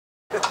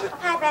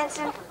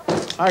Benson.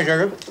 Hi,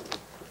 Sugar.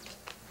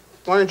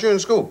 Why aren't you in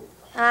school?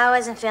 I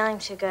wasn't feeling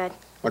too good.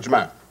 What's the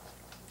matter?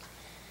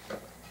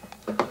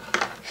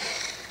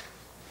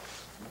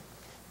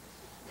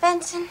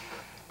 Benson,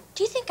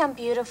 do you think I'm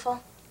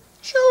beautiful?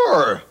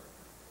 Sure.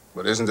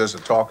 But isn't this a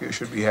talk you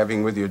should be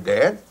having with your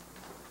dad?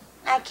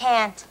 I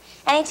can't.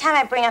 Anytime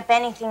I bring up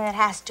anything that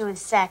has to do with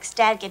sex,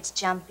 Dad gets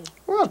jumpy.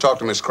 Well, talk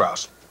to Miss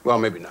Krause. Well,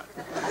 maybe not.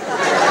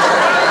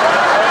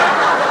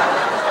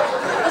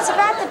 It's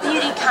about the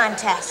beauty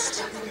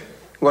contest.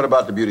 What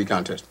about the beauty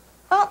contest?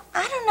 Well,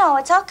 I don't know.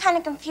 It's all kind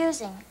of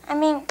confusing. I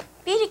mean,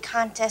 beauty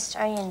contests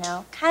are, you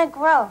know, kind of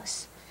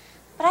gross.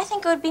 But I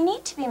think it would be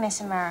neat to be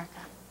Miss America.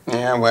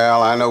 Yeah,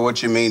 well, I know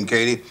what you mean,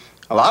 Katie.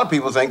 A lot of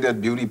people think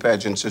that beauty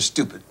pageants are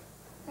stupid.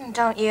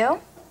 Don't you?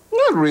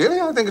 Not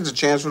really. I think it's a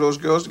chance for those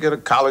girls to get a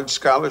college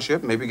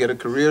scholarship, maybe get a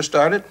career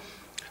started.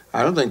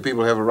 I don't think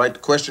people have a right to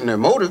question their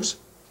motives.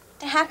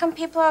 Then how come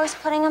people are always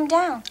putting them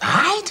down?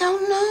 I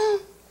don't know.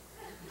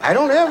 I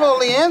don't have all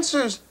the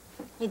answers.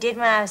 You did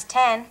when I was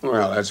 10.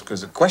 Well, that's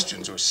because the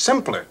questions were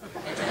simpler.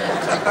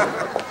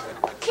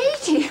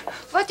 Katie,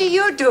 what are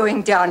you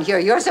doing down here?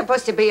 You're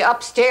supposed to be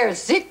upstairs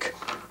sick.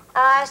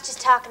 I was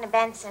just talking to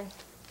Benson.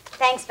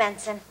 Thanks,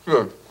 Benson.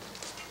 Good.